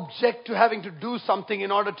object to having to do something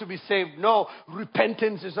in order to be saved. No,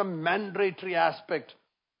 repentance is a mandatory aspect.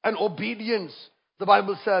 And obedience, the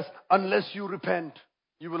Bible says, unless you repent,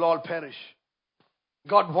 you will all perish.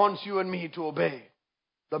 God wants you and me to obey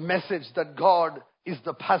the message that God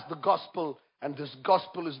has the gospel, and this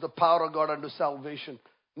gospel is the power of God unto salvation.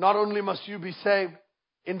 Not only must you be saved,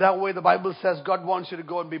 in that way the Bible says God wants you to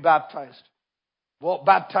go and be baptized. Well,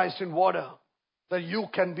 baptized in water, that you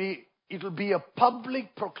can be, it will be a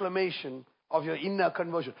public proclamation of your inner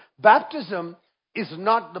conversion. Baptism is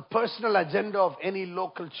not the personal agenda of any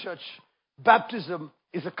local church. Baptism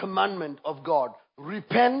is a commandment of God.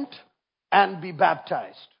 Repent and be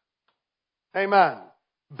baptized. Amen.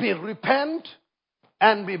 Repent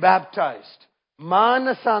and be baptized.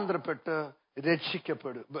 മാനസാന്തരപ്പെട്ട്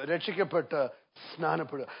രക്ഷിക്കപ്പെട്ട്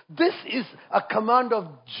സ്നാനപ്പെടുക. This is a command of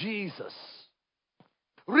Jesus.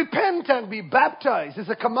 Repent and be baptized is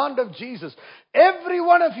a command of Jesus. Every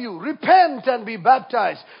one of you, repent and be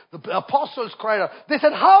baptized. The apostles cried out. They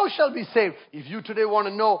said, how shall we be saved? If you today want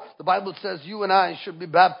to know, the Bible says you and I should be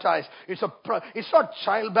baptized. It's not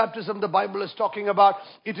child baptism the Bible is talking about.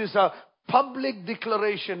 It is a public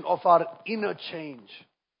declaration of our inner change.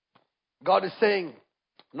 God is saying,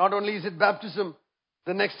 not only is it baptism,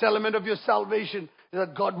 the next element of your salvation is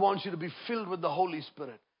that God wants you to be filled with the Holy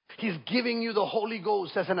Spirit. He's giving you the Holy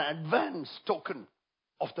Ghost as an advance token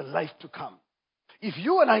of the life to come. If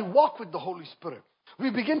you and I walk with the Holy Spirit, we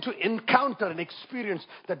begin to encounter and experience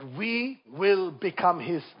that we will become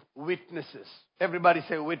His witnesses. Everybody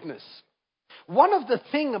say witness. One of the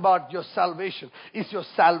things about your salvation is your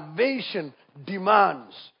salvation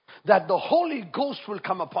demands that the Holy Ghost will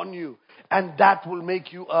come upon you, and that will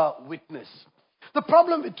make you a witness. The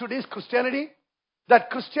problem with today's Christianity, that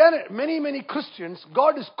many Christians,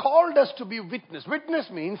 God has called us to be witness. Witness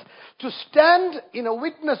means to stand in a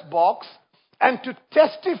witness box and to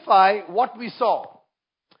testify what we saw.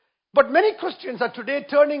 But many Christians are today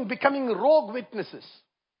becoming rogue witnesses.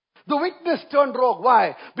 The witness turned rogue.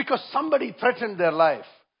 Why? Because somebody threatened their life.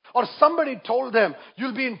 Or somebody told them,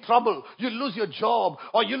 you'll be in trouble, you'll lose your job,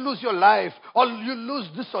 or you'll lose your life, or you'll lose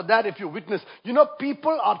this or that if you witness. You know,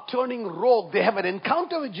 people are turning rogue. They have an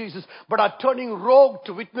encounter with Jesus, but are turning rogue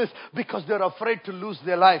to witness because they're afraid to lose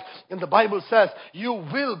their life. And the Bible says, you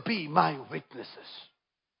will be my witnesses.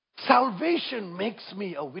 Salvation makes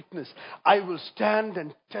me a witness. I will stand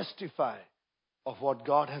and testify of what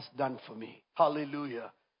God has done for me.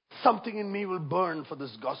 Hallelujah. Something in me will burn for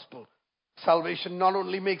this gospel. Salvation not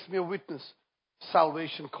only makes me a witness,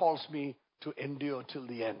 salvation calls me to endure till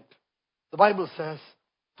the end. The Bible says,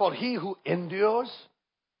 for he who endures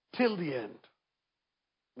till the end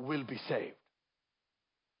will be saved.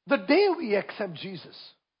 The day we accept Jesus,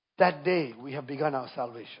 that day we have begun our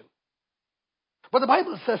salvation. But the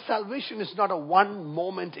Bible says salvation is not a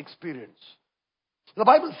one-moment experience. The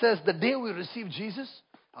Bible says the day we receive Jesus,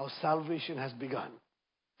 our salvation has begun.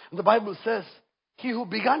 And the Bible says, he who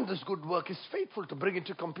began this good work is faithful to bring it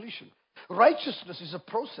to completion. Righteousness is a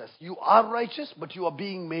process. You are righteous, but you are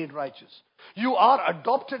being made righteous. You are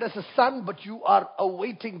adopted as a son, but you are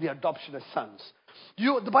awaiting the adoption as sons.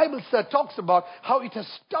 The Bible talks about how it has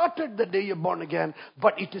started the day you're born again,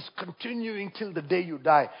 but it is continuing till the day you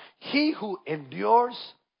die. He who endures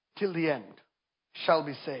till the end shall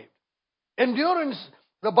be saved. Endurance,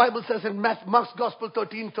 the Bible says in Mark's Gospel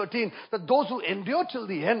 13:13, that those who endure till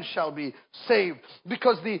the end shall be saved.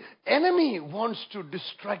 Because the enemy wants to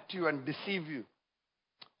distract you and deceive you.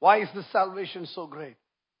 Why is this salvation so great?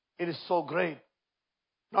 It is so great,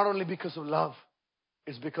 not only because of love,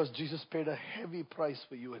 it's because Jesus paid a heavy price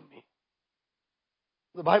for you and me.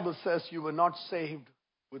 The Bible says you were not saved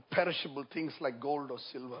with perishable things like gold or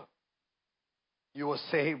silver. You were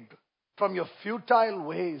saved from your futile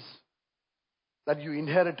ways that you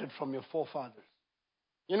inherited from your forefathers.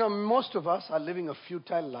 You know, most of us are living a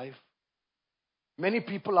futile life. Many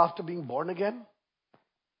people, after being born again,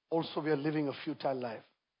 also we are living a futile life.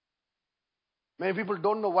 Many people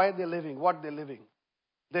don't know why they're living, what they're living.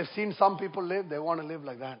 They've seen some people live, they want to live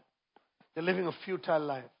like that. They're living a futile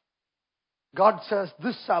life. God says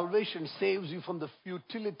this salvation saves you from the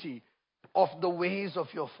futility of the ways of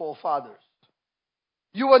your forefathers.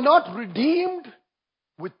 You were not redeemed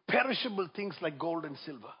with perishable things like gold and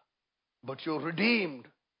silver, but you're redeemed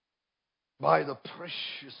by the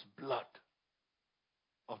precious blood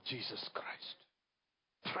of Jesus Christ.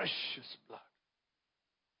 Precious blood.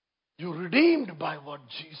 You're redeemed by what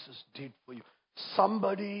Jesus did for you.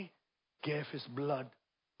 Somebody gave his blood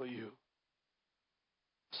for you,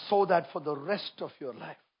 so that for the rest of your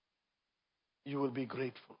life, you will be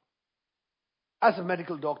grateful. As a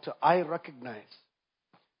medical doctor, I recognize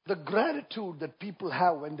the gratitude that people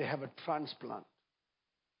have when they have a transplant.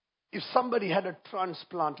 If somebody had a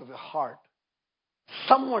transplant of a heart,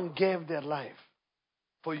 someone gave their life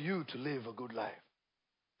for you to live a good life.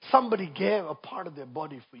 Somebody gave a part of their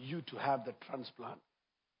body for you to have that transplant.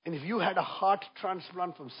 And if you had a heart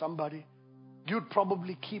transplant from somebody, you'd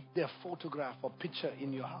probably keep their photograph or picture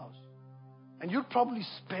in your house. And you'd probably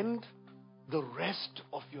spend the rest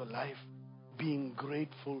of your life being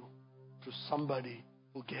grateful to somebody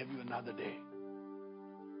who gave you another day.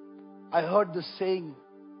 I heard this saying.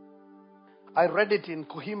 I read it in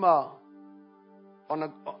Kohima on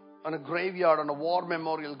a graveyard, on a war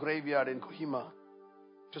memorial graveyard in Kohima.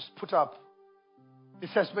 Just put up. It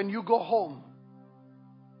says, when you go home,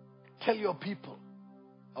 tell your people.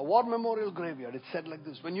 A war memorial graveyard. It said like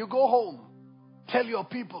this. When you go home, tell your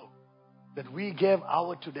people that we gave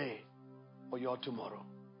our today for your tomorrow.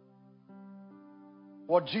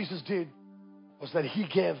 What Jesus did was that he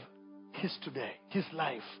gave his today, his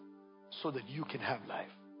life, so that you can have life.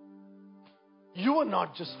 You are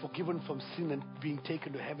not just forgiven from sin and being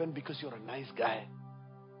taken to heaven because you're a nice guy.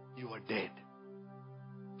 You are dead.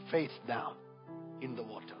 Face down in the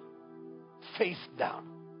water. Face down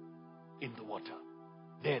in the water.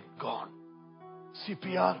 Dead, gone.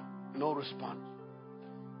 CPR, no response.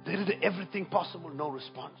 They did everything possible, no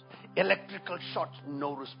response. Electrical shots,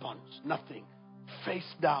 no response. Nothing. Face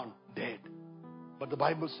down, dead. But the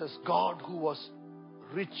Bible says God, who was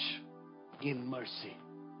rich in mercy.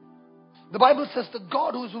 The Bible says that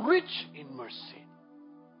God who is rich in mercy.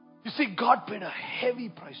 You see, God paid a heavy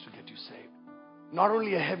price to get you saved. Not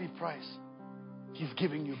only a heavy price, he's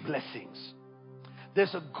giving you blessings.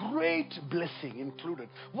 There's a great blessing included.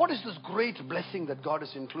 What is this great blessing that God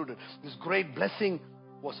has included? This great blessing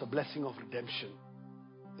was a blessing of redemption.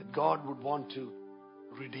 That God would want to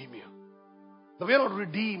redeem you. But we are not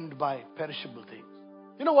redeemed by perishable things.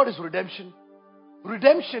 You know what is redemption?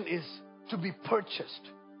 Redemption is to be purchased.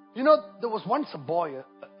 You know, there was once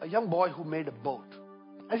a young boy who made a boat.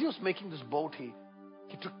 As he was making this boat, he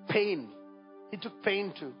took pain. He took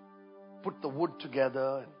pain to put the wood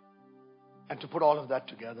together and to put all of that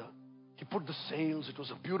together. He put the sails. It was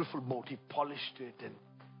a beautiful boat. He polished it and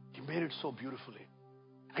he made it so beautifully.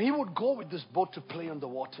 And he would go with this boat to play on the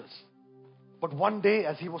waters. But one day,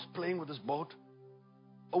 as he was playing with this boat,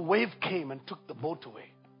 a wave came and took the boat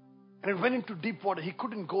away. And it went into deep water. He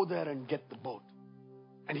couldn't go there and get the boat.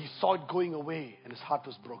 And he saw it going away and his heart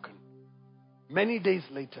was broken. Many days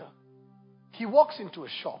later, he walks into a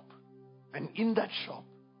shop. And in that shop,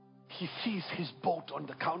 he sees his boat on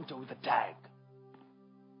the counter with a tag.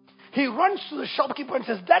 He runs to the shopkeeper and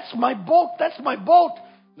says, "That's my boat, that's my boat."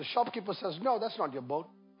 The shopkeeper says, "No, that's not your boat.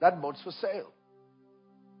 That boat's for sale."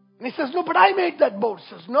 And he says, "No, but I made that boat."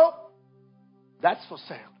 He says, "No, that's for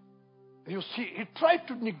sale." And you see, he tried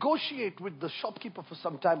to negotiate with the shopkeeper for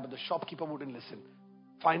some time, but the shopkeeper wouldn't listen.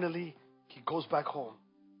 Finally, he goes back home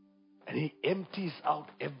and he empties out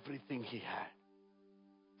everything he had.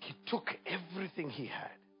 He took everything he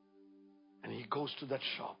had and he goes to that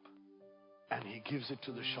shop and he gives it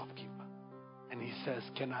to the shopkeeper and he says,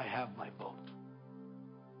 "Can I have my boat?"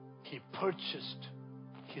 He purchased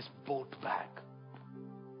his boat back.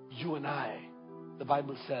 You and I, the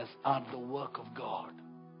Bible says, are the work of God.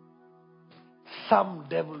 Some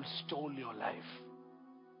devil stole your life.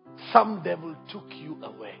 Some devil took you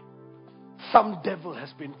away. Some devil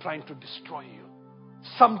has been trying to destroy you.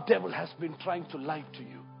 Some devil has been trying to lie to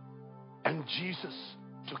you. And Jesus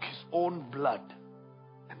took his own blood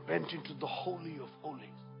and went into the Holy of Holies.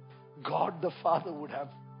 God the Father would have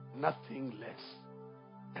nothing less.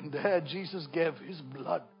 And there Jesus gave his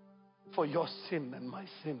blood for your sin and my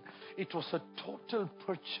sin. It was a total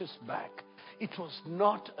purchase back. It was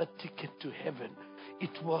not a ticket to heaven.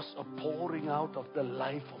 It was a pouring out of the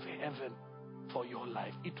life of heaven for your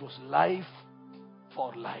life. It was life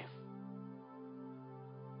for life.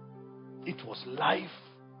 It was life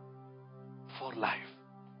for life.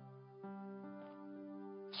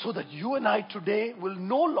 So that you and I today will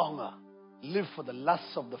no longer live for the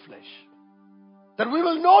lusts of the flesh. That we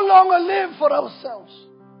will no longer live for ourselves.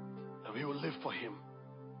 That we will live for him.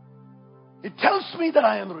 It tells me that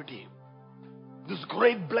I am redeemed. This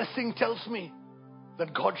great blessing tells me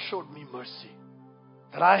that God showed me mercy.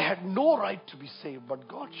 That I had no right to be saved, but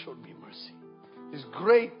God showed me mercy. His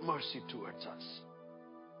great mercy towards us.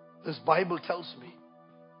 This Bible tells me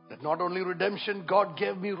that not only redemption, God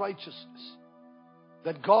gave me righteousness.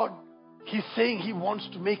 That God He's saying He wants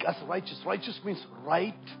to make us righteous. Righteous means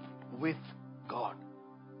right with God.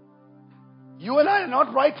 You and I are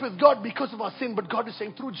not right with God because of our sin, but God is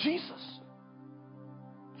saying through Jesus.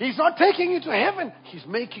 He's not taking you to heaven. He's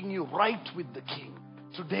making you right with the King.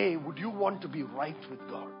 Today, would you want to be right with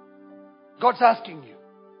God? God's asking you,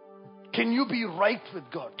 can you be right with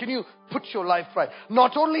God? Can you put your life right?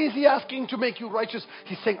 Not only is He asking to make you righteous,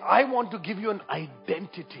 He's saying, I want to give you an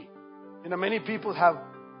identity. Many people have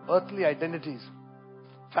earthly identities.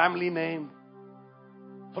 Family name,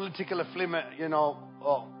 political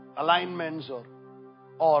alignments,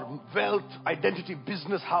 or wealth, identity,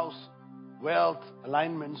 business house, wealth,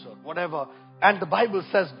 alignments, or whatever. And the Bible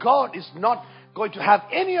says God is not going to have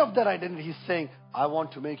any of that identity. He's saying, I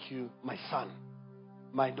want to make you my son,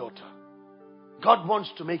 my daughter. God wants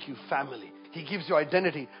to make you family. He gives you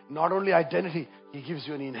identity. Not only identity, He gives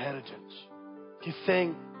you an inheritance. He's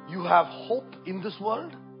saying, you have hope in this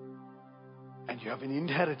world, and you have an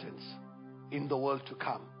inheritance in the world to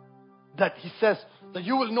come. That He says that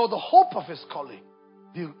you will know the hope of His calling,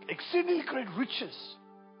 the exceedingly great riches,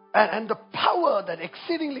 and the power, that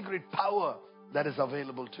exceedingly great power that is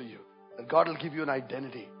available to you. That God will give you an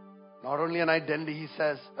identity. Not only an identity, He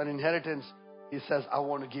says, an inheritance. He says, I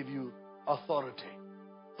want to give you authority.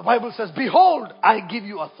 The Bible says, behold, I give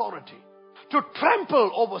you authority to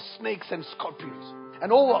trample over snakes and scorpions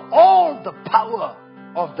and over all the power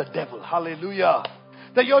of the devil. Hallelujah.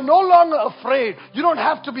 That you're no longer afraid. You don't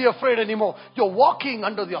have to be afraid anymore. You're walking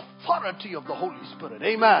under the authority of the Holy Spirit.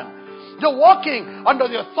 Amen. You're walking under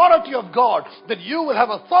the authority of God. That you will have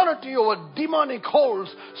authority over demonic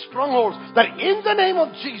holds, strongholds. That in the name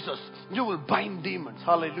of Jesus, you will bind demons.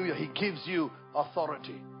 Hallelujah. He gives you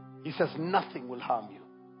authority. He says nothing will harm you.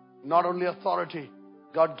 Not only authority,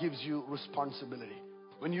 God gives you responsibility.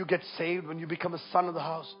 When you get saved, when you become a son of the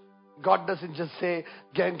house, God doesn't just say,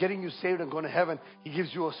 getting you saved and going to heaven. He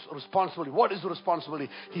gives you a responsibility. What is the responsibility?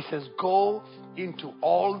 He says, go into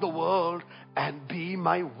all the world and be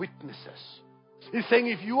my witnesses. He's saying,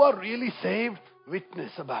 if you are really saved,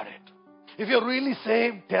 witness about it. If you're really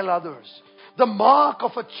saved, tell others. The mark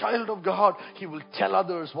of a child of God, he will tell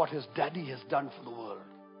others what his daddy has done for the world.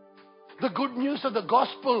 The good news of the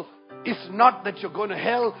gospel is not that you're going to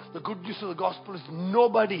hell. The good news of the gospel is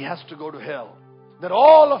nobody has to go to hell. That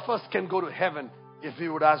all of us can go to heaven if we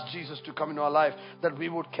would ask Jesus to come into our life. That we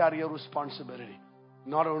would carry a responsibility.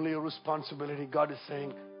 Not only a responsibility, God is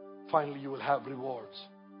saying, finally you will have rewards.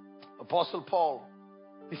 Apostle Paul,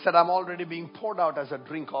 he said, I'm already being poured out as a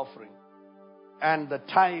drink offering. And the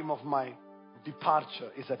time of my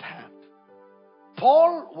departure is at hand.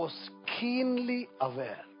 Paul was keenly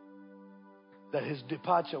aware that his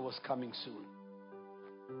departure was coming soon.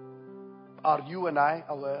 Are you and I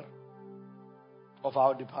aware of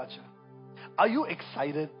our departure? Are you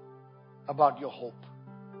excited about your hope?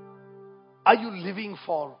 Are you living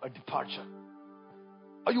for a departure?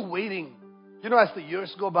 Are you waiting? As the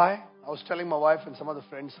years go by, I was telling my wife and some other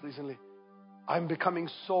friends recently, I'm becoming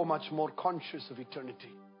so much more conscious of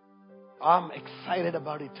eternity. I'm excited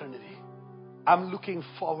about eternity. I'm looking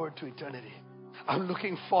forward to eternity. I'm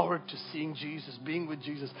looking forward to seeing Jesus, being with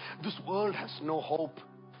Jesus. This world has no hope.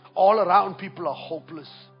 All around people are hopeless.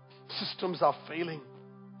 Systems are failing.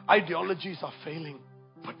 Ideologies are failing.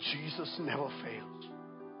 But Jesus never fails.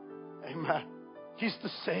 Amen. He's the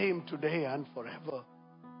same today and forever.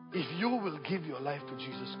 If you will give your life to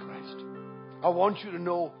Jesus Christ, I want you to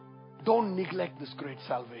know, don't neglect this great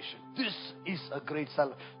salvation. This is a great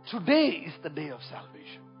salvation. Today is the day of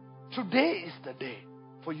salvation. Today is the day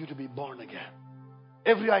for you to be born again.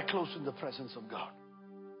 Every eye closed in the presence of God.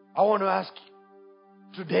 I want to ask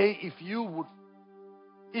you today, if you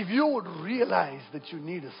would realize that you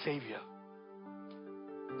need a Savior,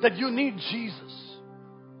 that you need Jesus,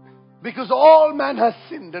 because all man has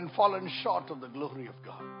sinned and fallen short of the glory of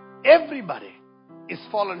God. Everybody is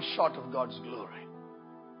fallen short of God's glory.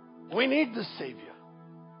 We need the Savior.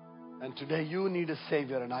 And today you need a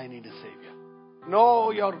Savior and I need a Savior. No,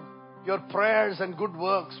 your prayers and good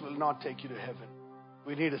works will not take you to heaven.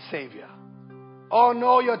 We need a Savior. Oh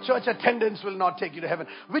no, your church attendance will not take you to heaven.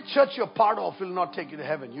 Which church you're part of will not take you to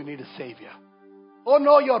heaven. You need a Savior. Oh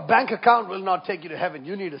no, your bank account will not take you to heaven.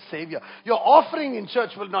 You need a Savior. Your offering in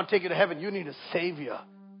church will not take you to heaven. You need a Savior.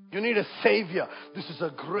 You need a Savior. This is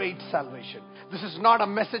a great salvation. This is not a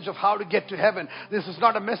message of how to get to heaven. This is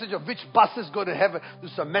not a message of which buses go to heaven.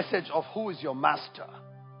 This is a message of who is your master.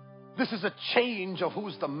 This is a change of who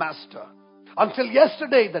is the master. Until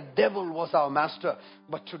yesterday, the devil was our master.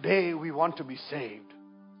 But today, we want to be saved.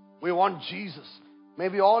 We want Jesus.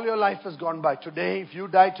 Maybe all your life has gone by. Today, if you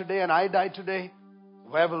die today and I die today,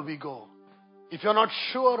 where will we go? If you're not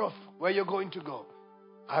sure of where you're going to go.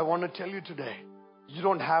 I want to tell you today, you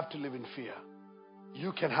don't have to live in fear.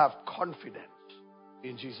 You can have confidence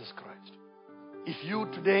in Jesus Christ. If you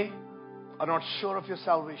today are not sure of your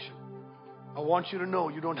salvation, I want you to know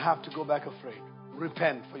you don't have to go back afraid.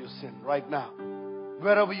 Repent for your sin right now.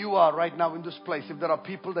 Wherever you are right now in this place, if there are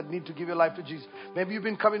people that need to give your life to Jesus, maybe you've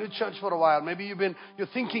been coming to church for a while, maybe you're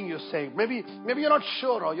thinking you're saved, maybe you're not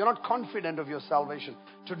sure or you're not confident of your salvation.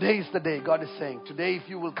 Today is the day. God is saying, today if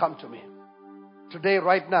you will come to me, today,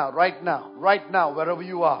 right now, wherever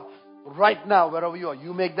you are,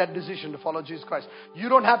 you make that decision to follow Jesus Christ. You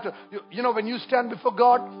don't have to, when you stand before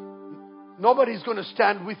God, nobody's going to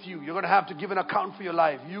stand with you. You're going to have to give an account for your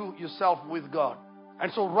life, you yourself with God.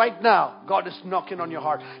 And so right now, God is knocking on your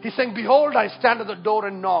heart. He's saying, behold, I stand at the door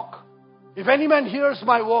and knock. If any man hears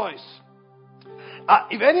my voice,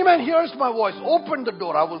 open the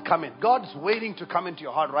door, I will come in. God's waiting to come into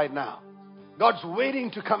your heart right now. God's waiting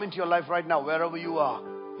to come into your life right now, wherever you are.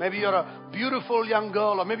 Maybe you're a beautiful young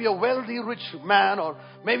girl, or maybe a wealthy, rich man, or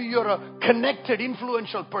maybe you're a connected,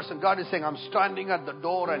 influential person. God is saying, I'm standing at the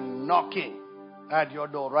door and knocking at your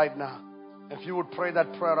door right now. If you would pray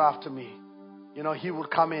that prayer after me, He will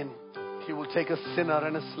come in. He will take a sinner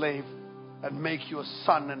and a slave and make you a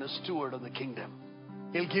son and a steward of the kingdom.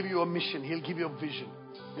 He'll give you a mission. He'll give you a vision.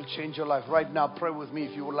 He'll change your life. Right now, pray with me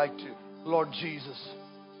if you would like to. Lord Jesus,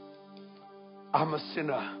 I'm a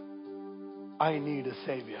sinner. I need a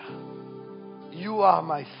Savior. You are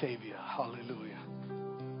my Savior. Hallelujah.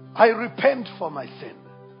 I repent for my sin.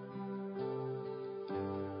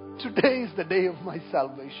 Today is the day of my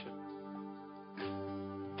salvation.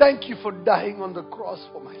 Thank you for dying on the cross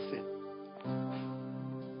for my sin.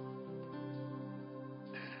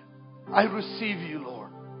 I receive you,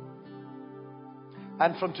 Lord.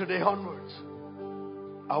 And from today onwards,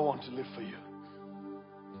 I want to live for you.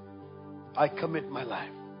 I commit my life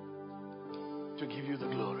to give you the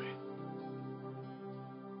glory.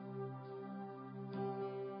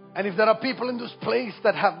 And if there are people in this place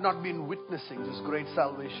that have not been witnessing this great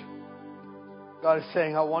salvation, God is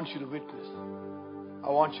saying, I want you to witness. I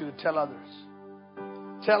want you to tell others.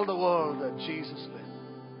 Tell the world that Jesus lives.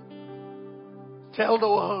 Tell the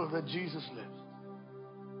world that Jesus lives.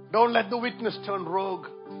 Don't let the witness turn rogue.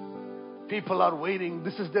 People are waiting.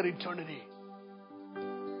 This is their eternity.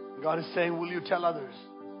 God is saying, will you tell others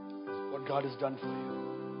what God has done for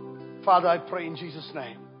you? Father, I pray in Jesus'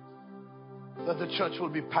 name that the church will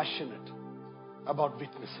be passionate about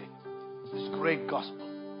witnessing this great gospel.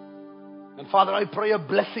 And Father, I pray a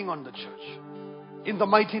blessing on the church. In the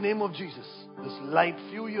mighty name of Jesus, this light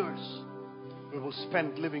few years we will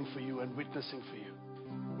spend living for you and witnessing for you.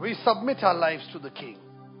 We submit our lives to the King.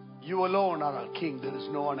 You alone are our King. There is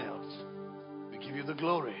no one else. We give you the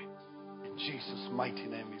glory. In Jesus' mighty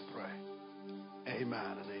name we pray.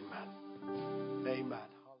 Amen and amen. Amen.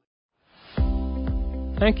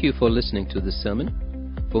 Thank you for listening to this sermon.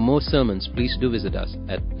 For more sermons, please do visit us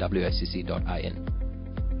at wscc.in.